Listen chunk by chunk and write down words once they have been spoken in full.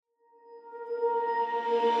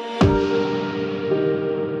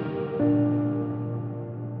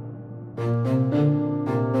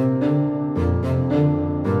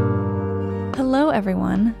Hello,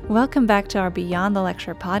 everyone. Welcome back to our Beyond the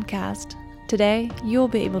Lecture podcast. Today, you'll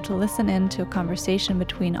be able to listen in to a conversation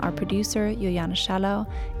between our producer, Juliane Schallau,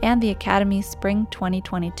 and the Academy Spring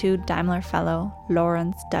 2022 Daimler Fellow,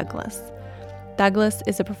 Lawrence Douglas. Douglas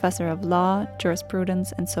is a professor of law,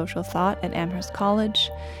 jurisprudence, and social thought at Amherst College.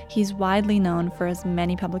 He's widely known for his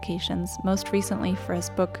many publications, most recently for his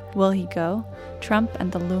book, Will He Go? Trump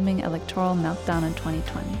and the Looming Electoral Meltdown in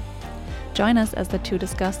 2020. Join us as the two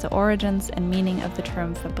discuss the origins and meaning of the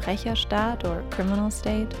term Verbrecherstaat, or criminal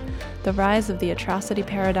state, the rise of the atrocity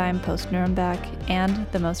paradigm post-Nuremberg, and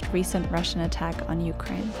the most recent Russian attack on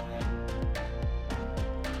Ukraine.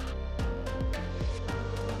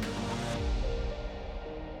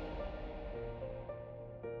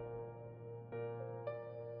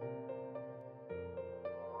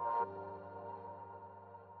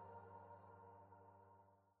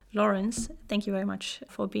 Lawrence, thank you very much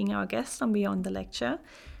for being our guest on Beyond the Lecture.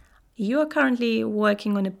 You are currently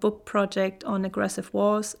working on a book project on aggressive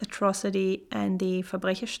wars, atrocity, and the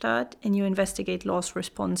Verbrecherstaat, and you investigate law's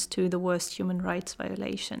response to the worst human rights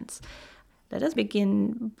violations. Let us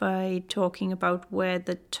begin by talking about where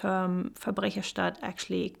the term Verbrecherstaat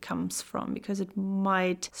actually comes from, because it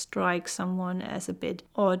might strike someone as a bit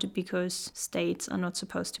odd because states are not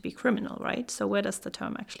supposed to be criminal, right? So where does the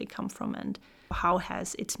term actually come from, and how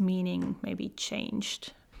has its meaning maybe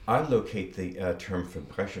changed? I locate the term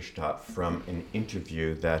Verbrecherstaat from an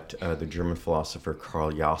interview that the German philosopher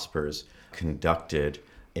Karl Jaspers conducted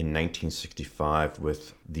in 1965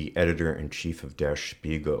 with the editor-in-chief of Der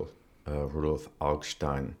Spiegel, Rudolf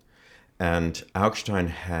Augstein. And Augstein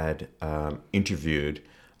had interviewed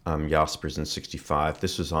Jaspers in 1965.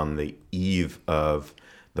 This was on the eve of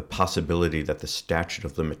the possibility that the statute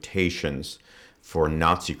of limitations for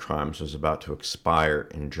Nazi crimes was about to expire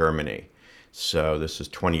in Germany. So this was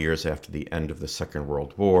 20 years after the end of the Second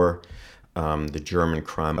World War. The German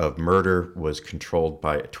crime of murder was controlled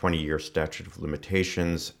by a 20-year statute of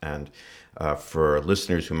limitations. And for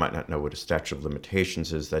listeners who might not know what a statute of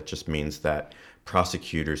limitations is, that just means that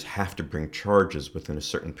prosecutors have to bring charges within a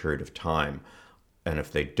certain period of time. And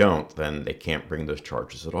if they don't, then they can't bring those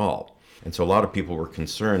charges at all. And so a lot of people were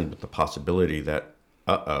concerned with the possibility that,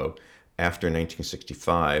 after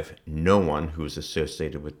 1965, no one who was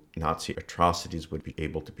associated with Nazi atrocities would be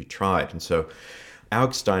able to be tried. And so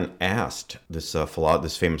Augstein asked this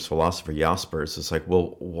famous philosopher Jaspers, it's like,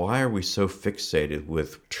 well, why are we so fixated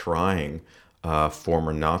with trying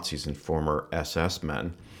former Nazis and former SS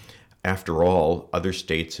men? After all, other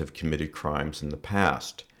states have committed crimes in the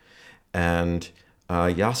past. And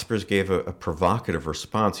Jaspers gave a provocative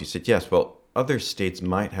response. He said, yes, well, other states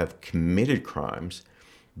might have committed crimes,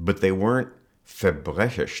 but they weren't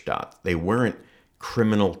Verbrecherstaat. They weren't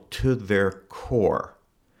criminal to their core.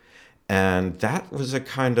 And that was a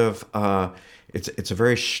kind of, it's a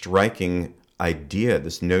very striking idea,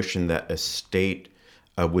 this notion that a state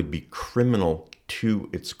would be criminal to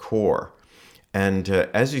its core. And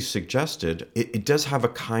as you suggested, it does have a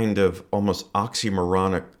kind of almost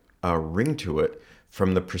oxymoronic ring to it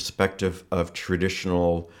from the perspective of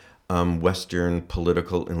traditional Western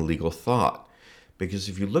political and legal thought. Because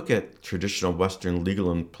if you look at traditional Western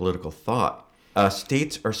legal and political thought,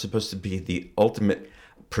 states are supposed to be the ultimate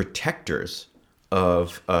protectors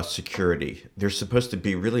of security. They're supposed to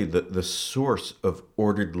be really the source of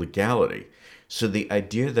ordered legality. So the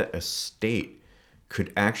idea that a state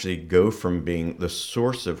could actually go from being the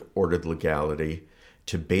source of ordered legality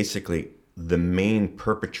to basically the main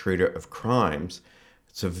perpetrator of crimes,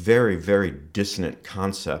 it's a very, very dissonant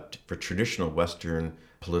concept for traditional Western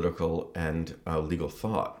political and legal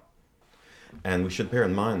thought. And we should bear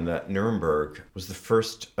in mind that Nuremberg was the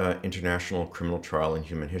first international criminal trial in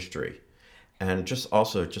human history. And just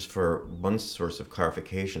for one source of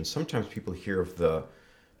clarification, sometimes people hear of the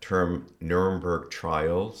term Nuremberg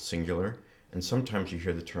trial, singular, and sometimes you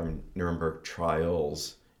hear the term Nuremberg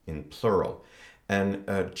trials in plural. And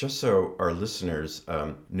just so our listeners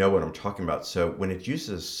know what I'm talking about, so when it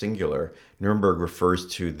uses singular, Nuremberg refers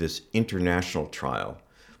to this international trial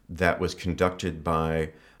that was conducted by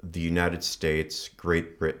the United States,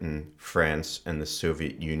 Great Britain, France, and the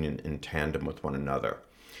Soviet Union in tandem with one another.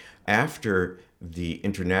 After the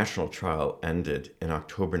international trial ended in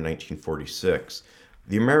October 1946,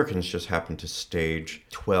 the Americans just happened to stage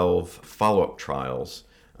 12 follow-up trials,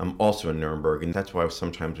 also in Nuremberg, and that's why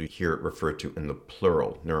sometimes we hear it referred to in the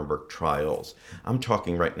plural, Nuremberg trials. I'm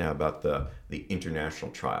talking right now about the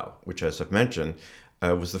international trial, which, as I've mentioned,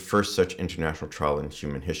 was the first such international trial in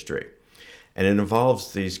human history. And it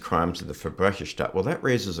involves these crimes of the Verbrechensstaat. Well, that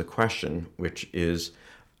raises a question, which is,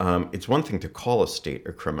 it's one thing to call a state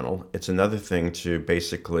a criminal. It's another thing to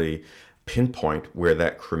basically pinpoint where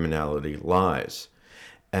that criminality lies.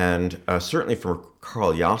 And certainly for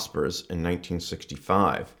Karl Jaspers in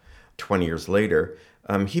 1965, 20 years later,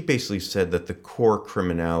 he basically said that the core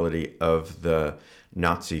criminality of the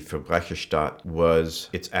Nazi Verbrechensstaat was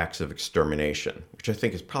its acts of extermination, which I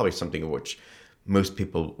think is probably something which most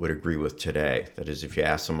people would agree with today. That is, if you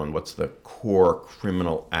ask someone what's the core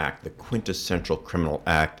criminal act, the quintessential criminal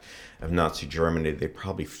act of Nazi Germany, they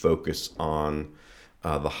probably focus on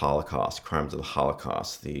the Holocaust, crimes of the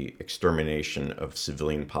Holocaust, the extermination of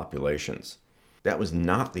civilian populations. That was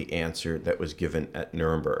not the answer that was given at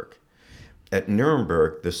Nuremberg. At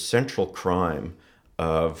Nuremberg, the central crime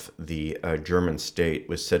of the German state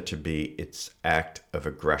was said to be its act of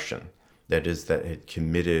aggression. That is, that it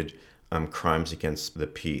committed crimes against the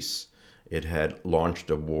peace. It had launched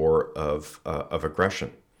a war of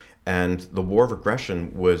aggression. And the war of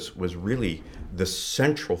aggression was really the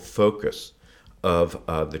central focus of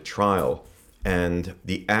the trial. And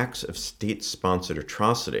the acts of state-sponsored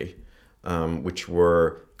atrocity, which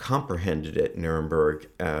were comprehended at Nuremberg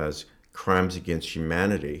as crimes against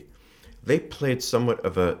humanity, they played somewhat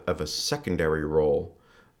of a secondary role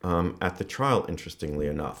at the trial, interestingly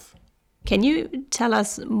enough. Can you tell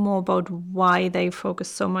us more about why they focus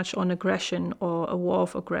so much on aggression or a war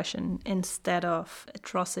of aggression instead of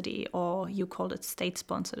atrocity, or you called it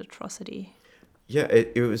state-sponsored atrocity? Yeah,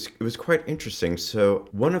 it was quite interesting. So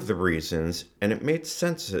one of the reasons, and it made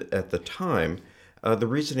sense at the time, the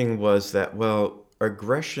reasoning was that, well,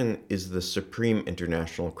 aggression is the supreme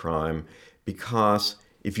international crime because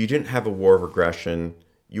if you didn't have a war of aggression,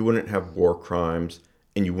 you wouldn't have war crimes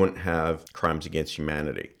and you wouldn't have crimes against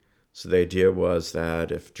humanity. So the idea was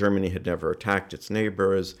that if Germany had never attacked its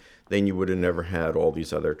neighbors, then you would have never had all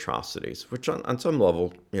these other atrocities, which on some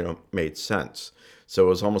level, made sense. So it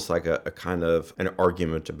was almost like a kind of an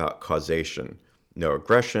argument about causation. No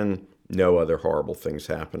aggression, no other horrible things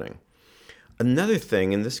happening. Another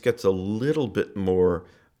thing, and this gets a little bit more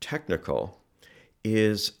technical,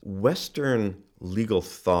 is Western legal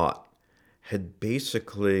thought had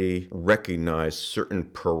basically recognized certain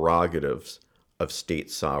prerogatives of state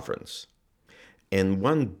sovereigns. And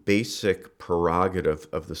one basic prerogative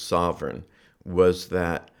of the sovereign was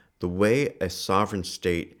that the way a sovereign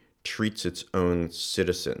state treats its own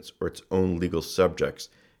citizens or its own legal subjects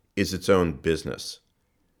is its own business.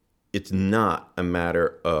 It's not a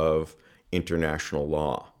matter of international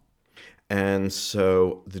law. And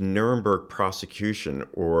so the Nuremberg prosecution,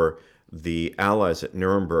 or the allies at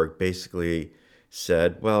Nuremberg, basically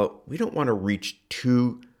said, well, we don't want to reach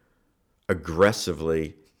too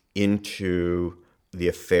aggressively into the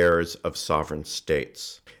affairs of sovereign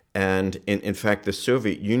states. And in fact, the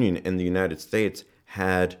Soviet Union and the United States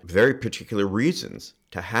had very particular reasons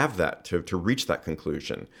to have that, to reach that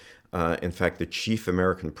conclusion. In fact, the chief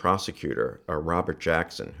American prosecutor, Robert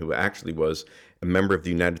Jackson, who actually was a member of the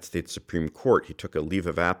United States Supreme Court, he took a leave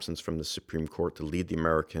of absence from the Supreme Court to lead the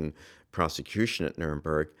American prosecution at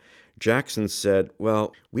Nuremberg. Jackson said,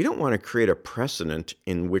 well, we don't want to create a precedent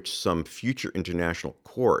in which some future international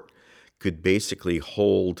court could basically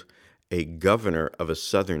hold a governor of a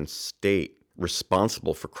southern state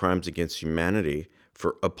responsible for crimes against humanity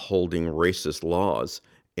for upholding racist laws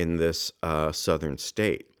in this southern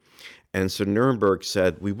state. And so Nuremberg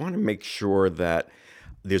said, we want to make sure that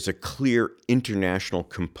there's a clear international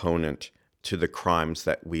component to the crimes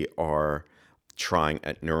that we are trying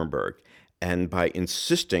at Nuremberg. And by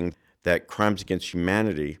insisting that crimes against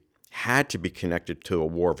humanity had to be connected to a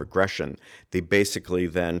war of aggression, they basically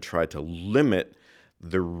then tried to limit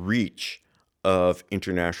the reach of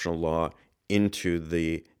international law into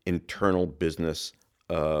the internal business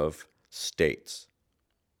of states.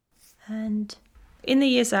 And in the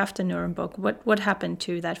years after Nuremberg, what happened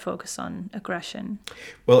to that focus on aggression?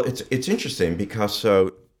 Well, it's interesting because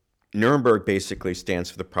Nuremberg basically stands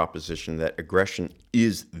for the proposition that aggression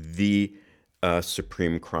is the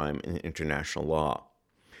supreme crime in international law.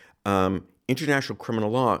 International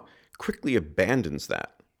criminal law quickly abandons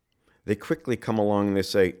that. They quickly come along and they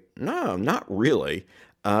say, no, not really.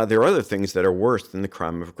 There are other things that are worse than the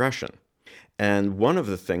crime of aggression. And one of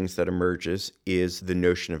the things that emerges is the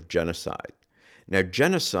notion of genocide. Now,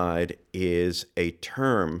 genocide is a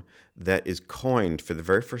term that is coined for the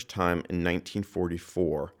very first time in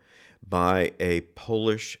 1944 by a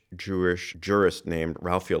Polish Jewish jurist named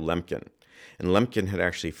Raphael Lemkin. And Lemkin had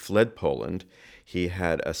actually fled Poland. He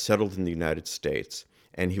had settled in the United States,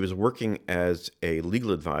 and he was working as a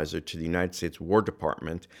legal advisor to the United States War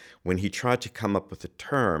Department when he tried to come up with a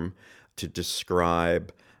term to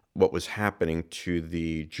describe what was happening to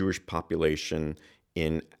the Jewish population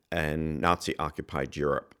in Nazi-occupied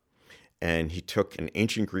Europe. And he took an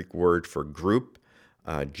ancient Greek word for group,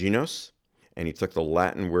 genos, and he took the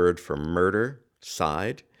Latin word for murder,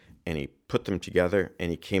 side, and he put them together,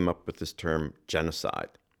 and he came up with this term genocide.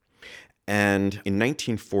 And in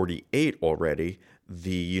 1948 already,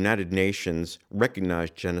 the United Nations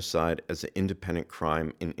recognized genocide as an independent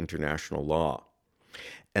crime in international law.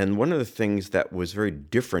 And one of the things that was very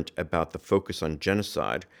different about the focus on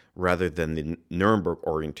genocide rather than the Nuremberg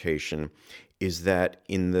orientation is that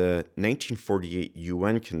in the 1948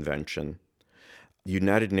 UN Convention, the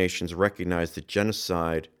United Nations recognized that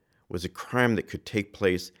genocide was a crime that could take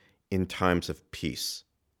place in times of peace.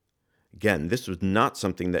 Again, this was not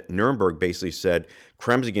something that Nuremberg basically said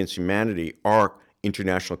crimes against humanity are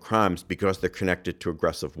international crimes because they're connected to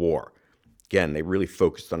aggressive war. Again, they really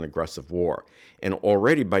focused on aggressive war. And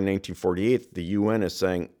already by 1948, the UN is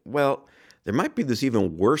saying, well, there might be this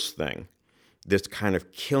even worse thing, this kind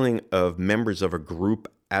of killing of members of a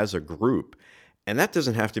group as a group. And that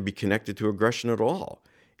doesn't have to be connected to aggression at all.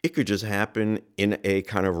 It could just happen in a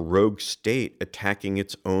kind of rogue state attacking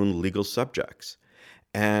its own legal subjects.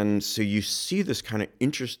 And so you see this kind of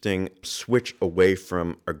interesting switch away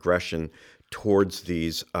from aggression towards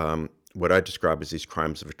these, what I describe as these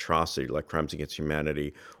crimes of atrocity, like crimes against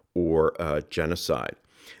humanity or genocide.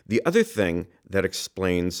 The other thing that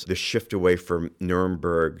explains the shift away from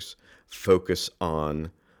Nuremberg's focus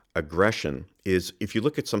on aggression is if you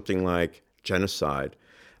look at something like genocide,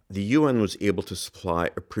 the UN was able to supply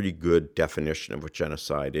a pretty good definition of what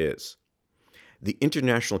genocide is. The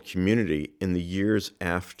international community in the years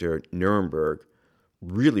after Nuremberg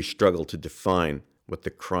really struggled to define what the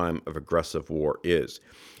crime of aggressive war is.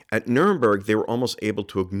 At Nuremberg, they were almost able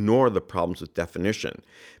to ignore the problems with definition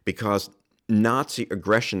because Nazi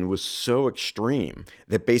aggression was so extreme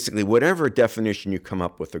that basically whatever definition you come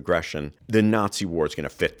up with aggression, the Nazi war is going to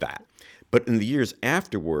fit that. But in the years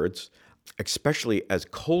afterwards, especially as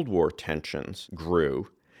Cold War tensions grew,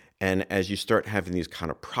 and as you start having these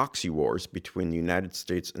kind of proxy wars between the United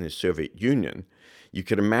States and the Soviet Union, you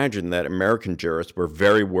could imagine that American jurists were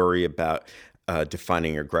very worried about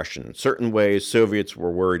defining aggression in certain ways. Soviets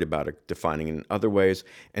were worried about it defining it in other ways.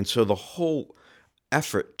 And so the whole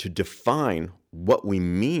effort to define what we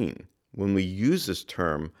mean when we use this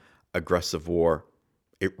term aggressive war,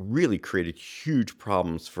 it really created huge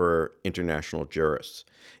problems for international jurists.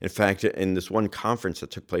 In fact, in this one conference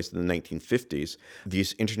that took place in the 1950s,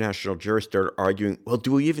 these international jurists started arguing, well,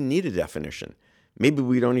 do we even need a definition? Maybe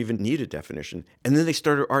we don't even need a definition. And then they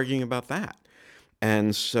started arguing about that.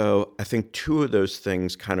 And so I think two of those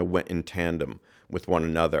things kind of went in tandem with one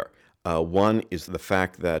another. One is the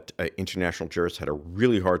fact that international jurists had a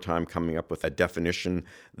really hard time coming up with a definition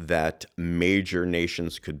that major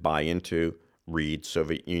nations could buy into, read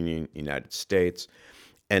Soviet Union, United States.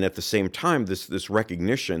 And at the same time, this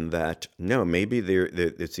recognition that, no, maybe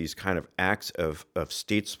it's these kind of acts of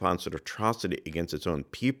state-sponsored atrocity against its own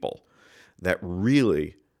people that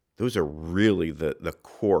really, those are really the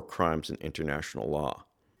core crimes in international law.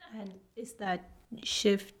 And is that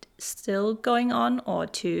shift still going on, or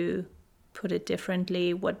to put it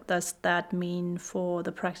differently, what does that mean for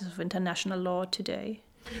the practice of international law today?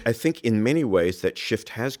 I think in many ways that shift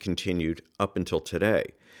has continued up until today.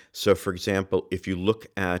 So, for example, if you look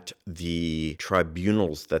at the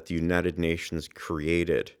tribunals that the United Nations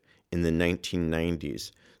created in the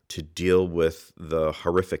 1990s to deal with the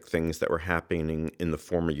horrific things that were happening in the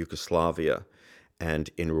former Yugoslavia and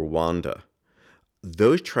in Rwanda,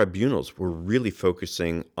 those tribunals were really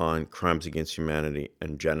focusing on crimes against humanity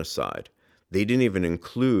and genocide. They didn't even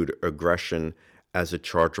include aggression as a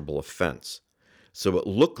chargeable offense. So it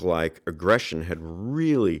looked like aggression had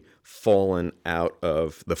really fallen out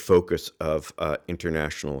of the focus of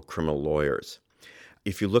international criminal lawyers.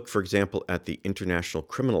 If you look, for example, at the International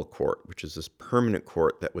Criminal Court, which is this permanent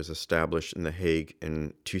court that was established in The Hague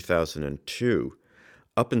in 2002,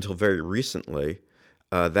 up until very recently,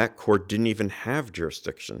 that court didn't even have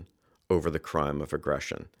jurisdiction over the crime of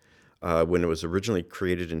aggression. When it was originally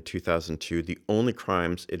created in 2002, the only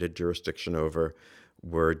crimes it had jurisdiction over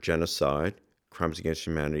were genocide, crimes against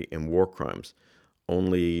humanity, and war crimes.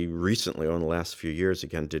 Only recently, in the last few years,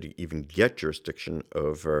 again, did it even get jurisdiction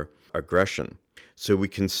over aggression. So we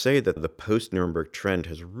can say that the post-Nuremberg trend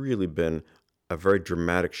has really been a very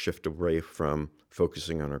dramatic shift away from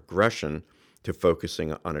focusing on aggression to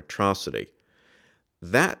focusing on atrocity.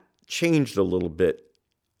 That changed a little bit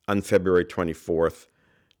on February 24th,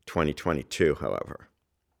 2022, however.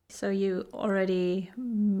 So you already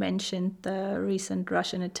mentioned the recent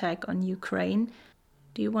Russian attack on Ukraine.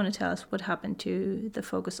 Do you want to tell us what happened to the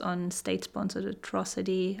focus on state-sponsored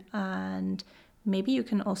atrocity? And maybe you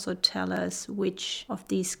can also tell us which of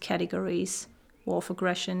these categories, war of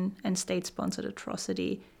aggression and state-sponsored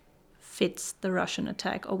atrocity, fits the Russian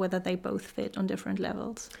attack, or whether they both fit on different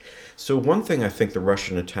levels. So one thing I think the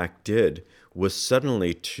Russian attack did was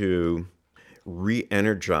suddenly to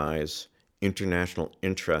re-energize international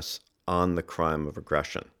interests on the crime of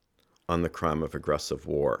aggression, on the crime of aggressive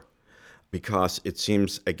war. Because it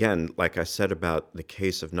seems, again, like I said about the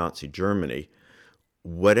case of Nazi Germany,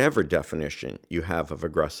 whatever definition you have of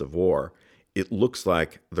aggressive war, it looks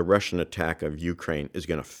like the Russian attack of Ukraine is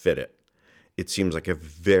going to fit it. It seems like a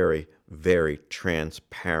very, very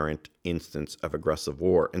transparent instance of aggressive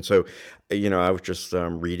war. And so, I was just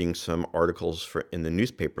reading some articles in the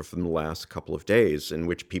newspaper from the last couple of days in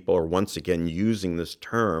which people are once again using this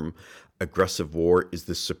term, aggressive war is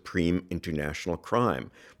the supreme international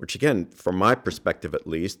crime, which again, from my perspective at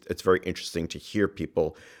least, it's very interesting to hear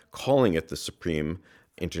people calling it the supreme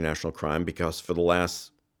international crime, because for the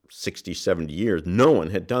last 60, 70 years, no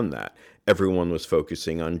one had done that. Everyone was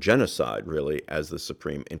focusing on genocide, really, as the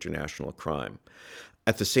supreme international crime.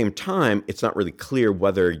 At the same time, it's not really clear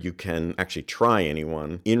whether you can actually try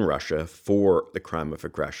anyone in Russia for the crime of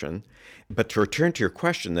aggression. But to return to your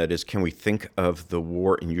question, that is, can we think of the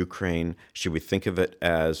war in Ukraine, should we think of it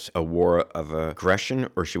as a war of aggression,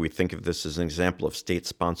 or should we think of this as an example of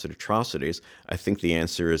state-sponsored atrocities? I think the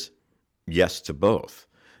answer is yes to both.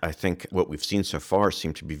 I think what we've seen so far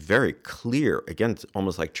seem to be very clear, again, it's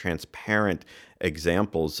almost like transparent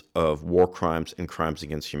examples of war crimes and crimes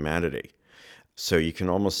against humanity. So you can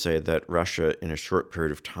almost say that Russia, in a short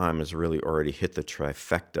period of time, has really already hit the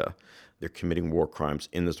trifecta. They're committing war crimes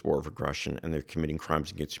in this war of aggression, and they're committing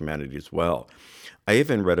crimes against humanity as well. I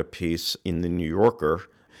even read a piece in The New Yorker,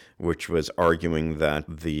 which was arguing that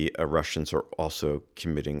the Russians are also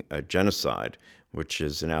committing a genocide, which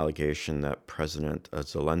is an allegation that President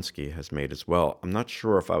Zelensky has made as well. I'm not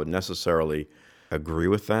sure if I would necessarily agree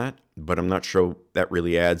with that, but I'm not sure that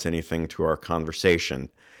really adds anything to our conversation.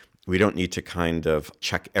 We don't need to kind of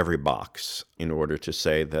check every box in order to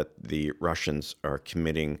say that the Russians are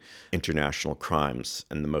committing international crimes,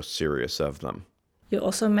 and the most serious of them. You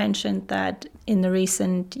also mentioned that in the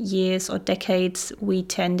recent years or decades, we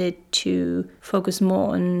tended to focus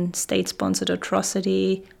more on state-sponsored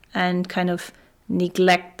atrocity and kind of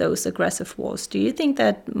neglect those aggressive wars. Do you think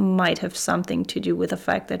that might have something to do with the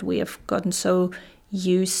fact that we have gotten so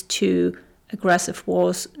used to aggressive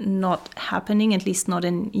wars not happening, at least not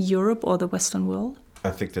in Europe or the Western world? I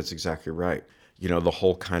think that's exactly right. The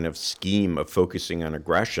whole kind of scheme of focusing on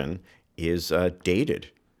aggression is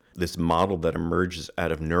dated. This model that emerges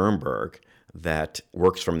out of Nuremberg that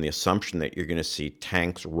works from the assumption that you're going to see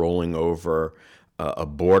tanks rolling over a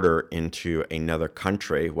border into another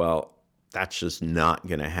country, well, that's just not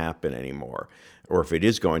going to happen anymore. Or if it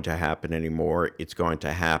is going to happen anymore, it's going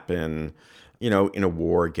to happen, in a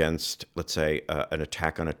war against, let's say, an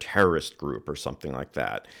attack on a terrorist group or something like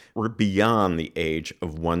that. We're beyond the age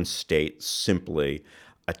of one state simply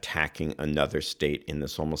attacking another state in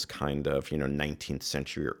this almost kind of, 19th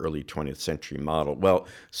century or early 20th century model. Well,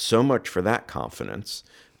 so much for that confidence.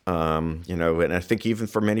 And I think even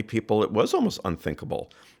for many people, it was almost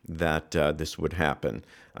unthinkable that this would happen.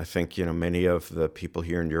 I think, many of the people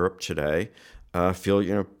here in Europe today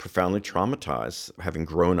feel, profoundly traumatized, having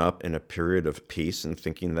grown up in a period of peace and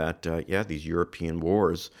thinking that, these European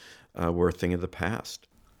wars were a thing of the past.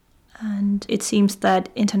 And it seems that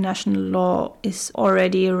international law is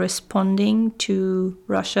already responding to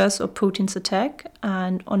Russia's or Putin's attack.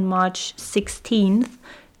 And on March 16th,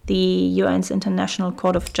 the UN's International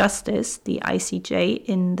Court of Justice, the ICJ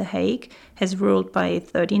in The Hague, has ruled by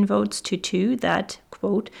 13 votes to 2 that,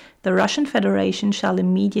 quote, the Russian Federation shall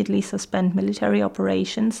immediately suspend military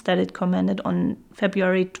operations that it commanded on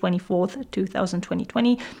February 24th,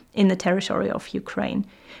 2020, in the territory of Ukraine,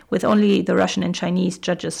 with only the Russian and Chinese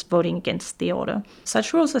judges voting against the order.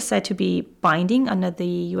 Such rules are said to be binding under the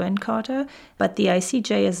UN Charter, but the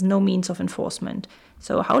ICJ has no means of enforcement.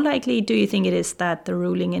 So how likely do you think it is that the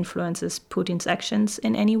ruling influences Putin's actions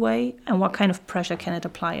in any way? And what kind of pressure can it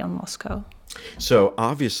apply on Moscow? So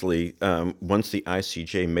obviously, once the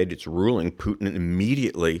ICJ made its ruling, Putin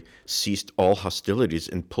immediately ceased all hostilities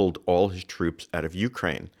and pulled all his troops out of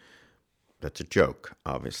Ukraine. That's a joke,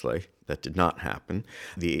 obviously. That did not happen.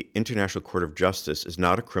 The International Court of Justice is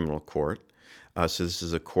not a criminal court. So this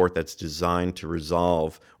is a court that's designed to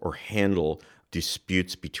resolve or handle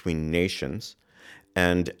disputes between nations.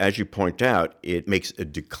 And as you point out, it makes a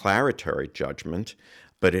declaratory judgment,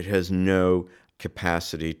 but it has no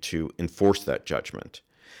capacity to enforce that judgment.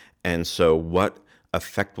 And so what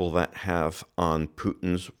effect will that have on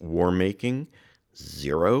Putin's war making?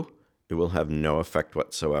 Zero. It will have no effect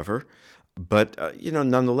whatsoever. But,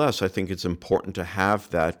 nonetheless, I think it's important to have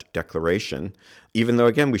that declaration, even though,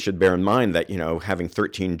 again, we should bear in mind that, having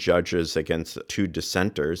 13 judges against 2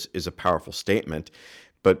 dissenters is a powerful statement.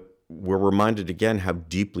 But we're reminded again how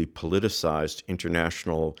deeply politicized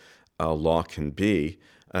international law can be,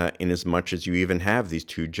 in as much as you even have these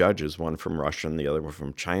 2 judges, one from Russia and the other one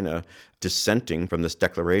from China, dissenting from this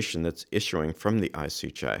declaration that's issuing from the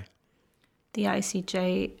ICJ. The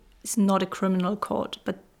ICJ is not a criminal court,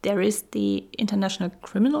 but there is the International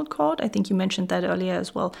Criminal Court. I think you mentioned that earlier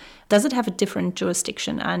as well. Does it have a different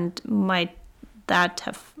jurisdiction, and might that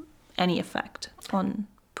have any effect on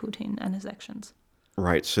Putin and his actions?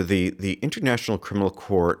 Right. So the International Criminal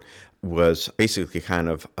Court was basically kind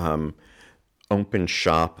of open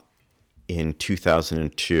shop in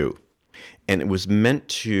 2002. And it was meant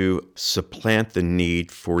to supplant the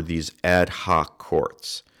need for these ad hoc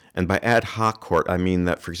courts. And by ad hoc court, I mean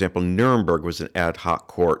that, for example, Nuremberg was an ad hoc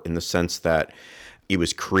court in the sense that it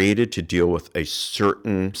was created to deal with a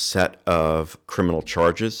certain set of criminal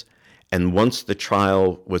charges. And once the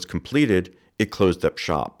trial was completed, it closed up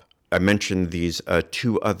shop. I mentioned these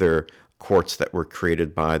 2 other courts that were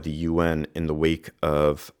created by the UN in the wake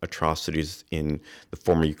of atrocities in the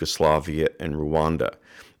former Yugoslavia and Rwanda.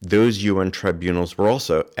 Those UN tribunals were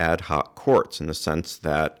also ad hoc courts in the sense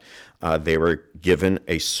that they were given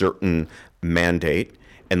a certain mandate,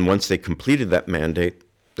 and once they completed that mandate,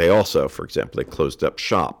 they also, for example, they closed up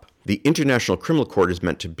shop. The International Criminal Court is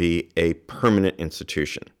meant to be a permanent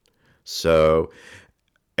institution. So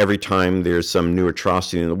every time there's some new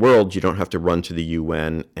atrocity in the world, you don't have to run to the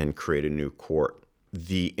UN and create a new court.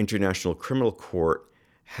 The International Criminal Court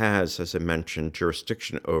has, as I mentioned,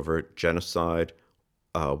 jurisdiction over genocide,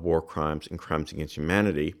 war crimes, and crimes against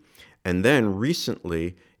humanity. And then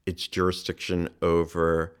recently, its jurisdiction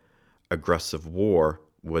over aggressive war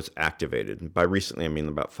was activated. And by recently, I mean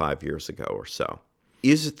about 5 years ago or so.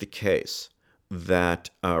 Is it the case that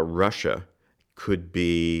Russia could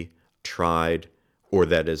be tried, or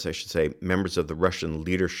that is, I should say, members of the Russian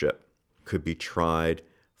leadership could be tried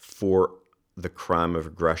for the crime of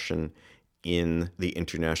aggression in the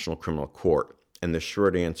International Criminal Court? And the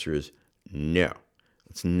short answer is no.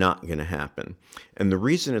 It's not going to happen. And the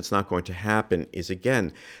reason it's not going to happen is,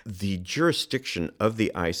 again, the jurisdiction of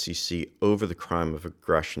the ICC over the crime of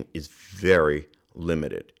aggression is very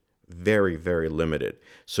limited. Very, very limited.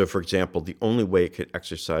 So, for example, the only way it could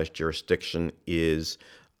exercise jurisdiction is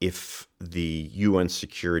if the UN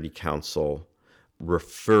Security Council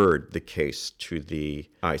referred the case to the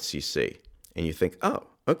ICC. And you think, oh,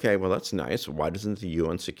 okay, well, that's nice. Why doesn't the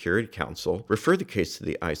UN Security Council refer the case to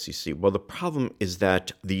the ICC? Well, the problem is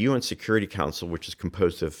that the UN Security Council, which is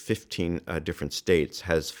composed of 15 different states,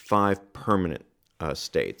 has 5 permanent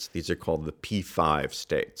states. These are called the P5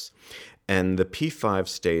 states. And the P5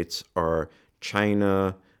 states are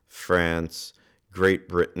China, France, Great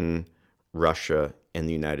Britain, Russia, and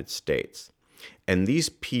the United States. And these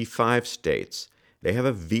P5 states, they have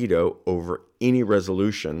a veto over any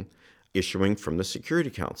resolution issuing from the Security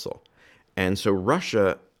Council. And so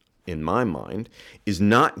Russia, in my mind, is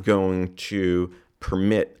not going to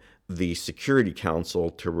permit the Security Council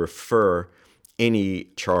to refer any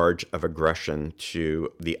charge of aggression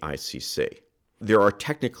to the ICC. There are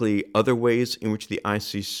technically other ways in which the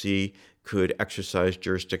ICC could exercise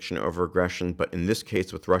jurisdiction over aggression, but in this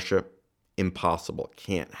case with Russia, impossible,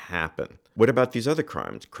 can't happen. What about these other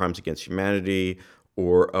crimes, crimes against humanity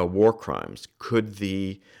or war crimes? Could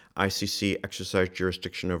the ICC exercise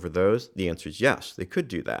jurisdiction over those? The answer is yes, they could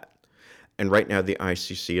do that. And right now the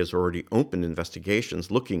ICC has already opened investigations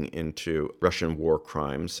looking into Russian war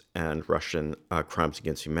crimes and Russian crimes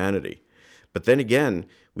against humanity. But then again,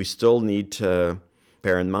 we still need to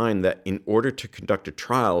bear in mind that in order to conduct a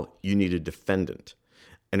trial, you need a defendant.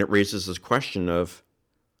 And it raises this question of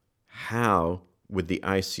how would the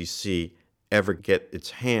ICC ever get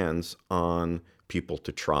its hands on people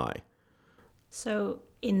to try? So,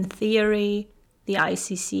 in theory, the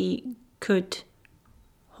ICC could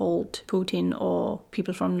hold Putin or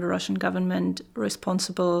people from the Russian government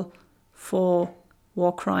responsible for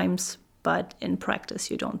war crimes, but in practice,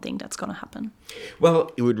 you don't think that's going to happen?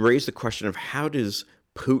 Well, it would raise the question of how does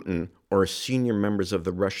Putin or senior members of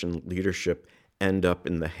the Russian leadership end up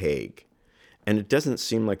in The Hague? And it doesn't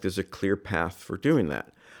seem like there's a clear path for doing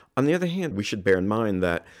that. On the other hand, we should bear in mind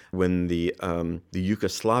that when the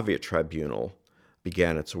Yugoslavia Tribunal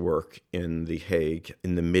began its work in The Hague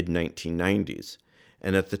in the mid-1990s,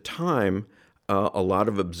 and at the time, a lot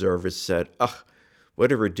of observers said,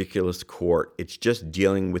 what a ridiculous court. It's just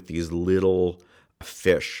dealing with these little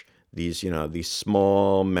fish, these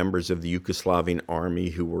small members of the Yugoslavian army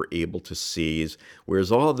who were able to seize,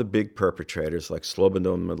 whereas all the big perpetrators like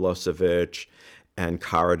Slobodan Milosevic and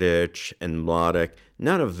Karadzic and Mladic,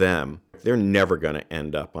 none of them, they're never going to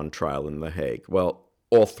end up on trial in The Hague. Well,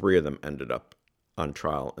 all three of them ended up on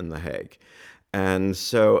trial in The Hague. And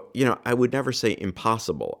so, I would never say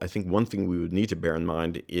impossible. I think one thing we would need to bear in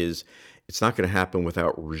mind is it's not going to happen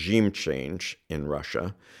without regime change in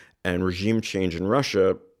Russia. And regime change in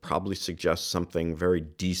Russia probably suggests something very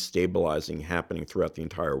destabilizing happening throughout the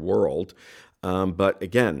entire world. But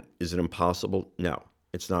again, is it impossible? No,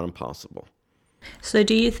 it's not impossible. So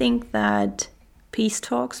do you think that peace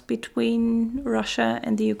talks between Russia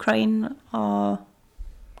and the Ukraine are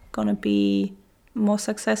going to be more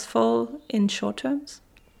successful in short terms?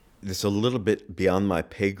 It's a little bit beyond my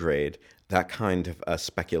pay grade, that kind of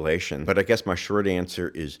speculation. But I guess my short answer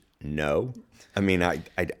is no. I mean, I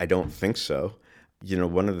don't think so.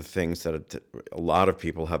 One of the things that a lot of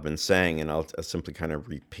people have been saying, and I'll simply kind of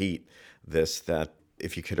repeat this, that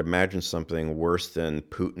if you could imagine something worse than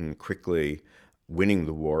Putin quickly winning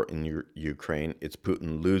the war in Ukraine, it's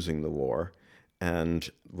Putin losing the war. And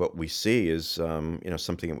what we see is,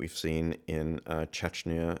 something that we've seen in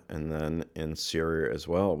Chechnya and then in Syria as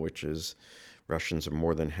well, which is Russians are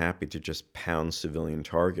more than happy to just pound civilian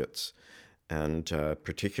targets. And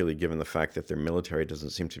particularly given the fact that their military doesn't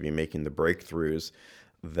seem to be making the breakthroughs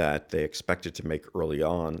that they expected to make early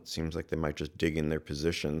on, it seems like they might just dig in their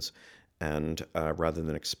positions and rather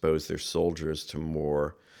than expose their soldiers to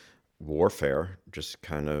more warfare, just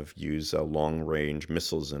kind of use long-range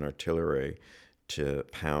missiles and artillery to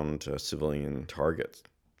pound civilian targets,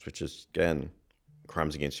 which is, again,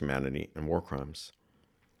 crimes against humanity and war crimes.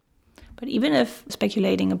 But even if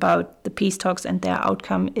speculating about the peace talks and their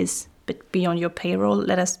outcome is a bit beyond your payroll,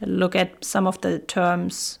 let us look at some of the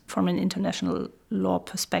terms from an international law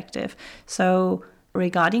perspective. So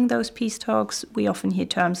regarding those peace talks, we often hear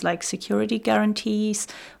terms like security guarantees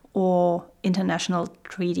or international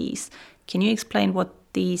treaties. Can you explain what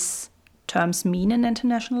these terms mean in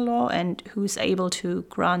international law and who's able to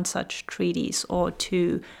grant such treaties or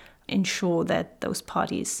to ensure that those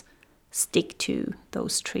parties stick to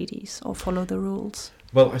those treaties or follow the rules?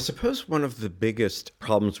 Well, I suppose one of the biggest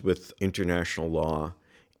problems with international law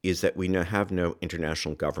is that we have no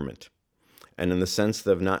international government. And in the sense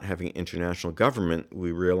of not having international government,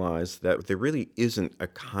 we realize that there really isn't a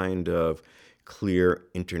kind of clear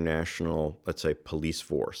international, let's say, police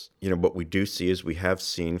force. What we do see is we have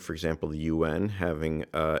seen, for example, the UN having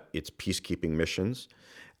its peacekeeping missions,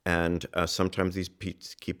 and sometimes these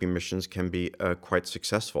peacekeeping missions can be quite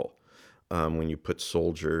successful when you put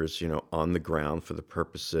soldiers, on the ground for the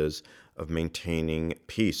purposes of maintaining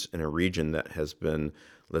peace in a region that has been,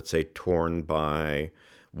 let's say, torn by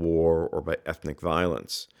war or by ethnic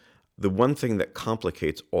violence. The one thing that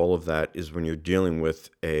complicates all of that is when you're dealing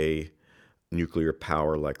with a nuclear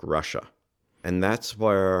power like Russia. And that's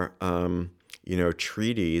where,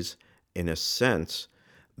 treaties, in a sense,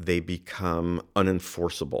 they become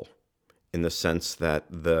unenforceable in the sense that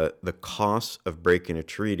the costs of breaking a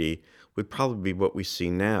treaty would probably be what we see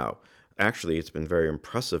now. Actually, it's been very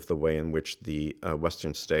impressive the way in which the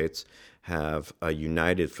Western states have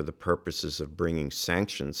united for the purposes of bringing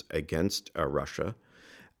sanctions against Russia.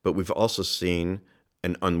 But we've also seen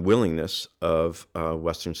an unwillingness of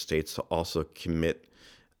Western states to also commit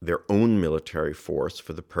their own military force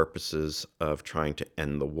for the purposes of trying to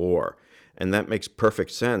end the war. And that makes perfect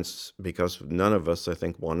sense because none of us, I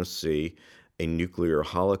think, want to see a nuclear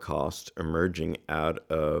holocaust emerging out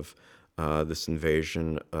of this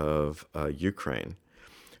invasion of Ukraine.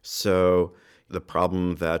 So the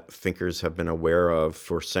problem that thinkers have been aware of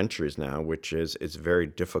for centuries now, which is it's very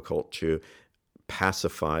difficult to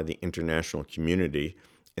pacify the international community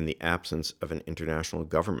in the absence of an international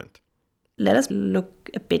government. Let us look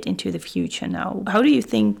a bit into the future now. How do you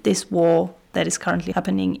think this war that is currently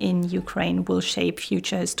happening in Ukraine will shape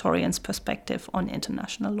future historians' perspective on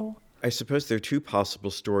international law? I suppose there are two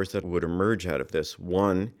possible stories that would emerge out of this.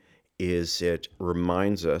 One is it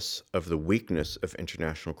reminds us of the weakness of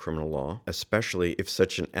international criminal law, especially if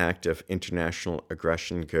such an act of international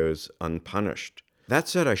aggression goes unpunished. That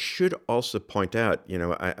said, I should also point out,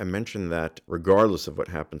 I mentioned that regardless of what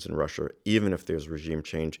happens in Russia, even if there's regime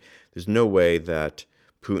change, there's no way that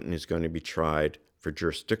Putin is going to be tried for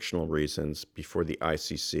jurisdictional reasons before the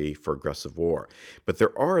ICC for aggressive war. But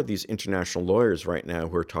there are these international lawyers right now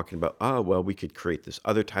who are talking about, we could create this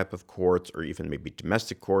other type of courts, or even maybe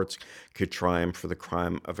domestic courts could try him for the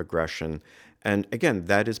crime of aggression. And again,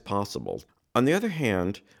 that is possible. On the other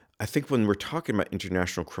hand, I think when we're talking about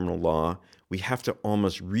international criminal law, we have to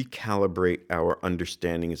almost recalibrate our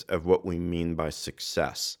understandings of what we mean by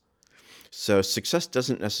success. So success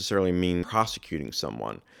doesn't necessarily mean prosecuting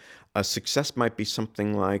someone. Success might be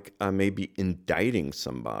something like maybe indicting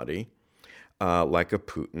somebody, like a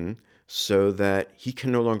Putin, so that he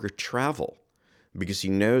can no longer travel, because he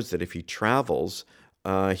knows that if he travels,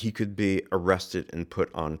 he could be arrested and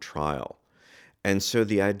put on trial. And so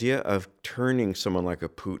the idea of turning someone like a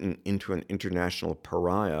Putin into an international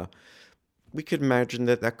pariah, we could imagine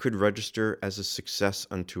that that could register as a success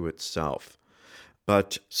unto itself.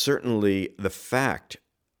 But certainly the fact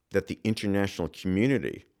that the international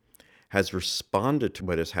community has responded to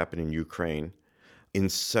what has happened in Ukraine in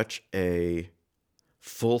such a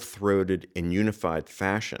full-throated and unified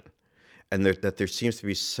fashion, and that there seems to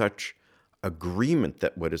be such agreement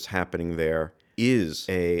that what is happening there is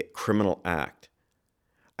a criminal act,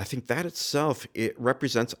 I think that itself, it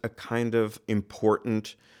represents a kind of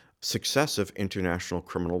important success of international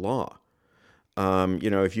criminal law.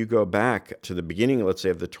 If you go back to the beginning, let's say,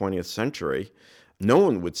 of the 20th century, no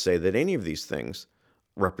one would say that any of these things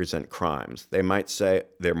represent crimes. They might say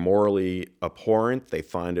they're morally abhorrent, they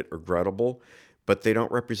find it regrettable, but they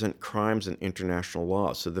don't represent crimes in international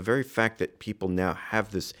law. So the very fact that people now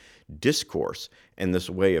have this discourse and this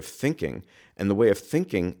way of thinking, and the way of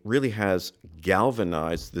thinking really has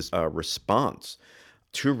galvanized this response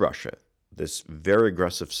to Russia, this very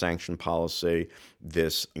aggressive sanction policy,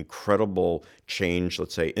 this incredible change,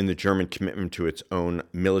 let's say, in the German commitment to its own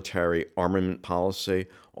military armament policy.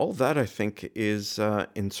 All that, I think, is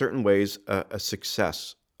in certain ways a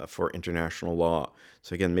success for international law.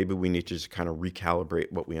 So again, maybe we need to just kind of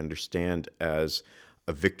recalibrate what we understand as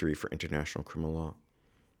a victory for international criminal law.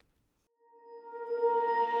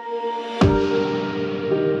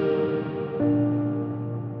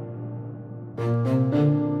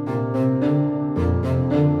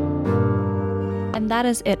 And that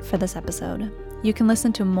is it for this episode. You can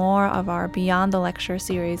listen to more of our Beyond the Lecture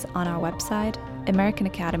series on our website,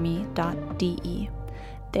 americanacademy.de.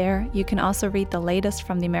 There, you can also read the latest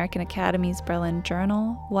from the American Academy's Berlin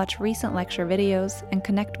Journal, watch recent lecture videos, and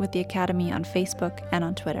connect with the Academy on Facebook and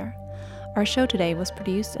on Twitter. Our show today was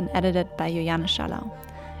produced and edited by Juliane Schallau.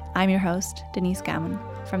 I'm your host, Denise Gammon,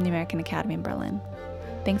 from the American Academy in Berlin.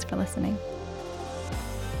 Thanks for listening.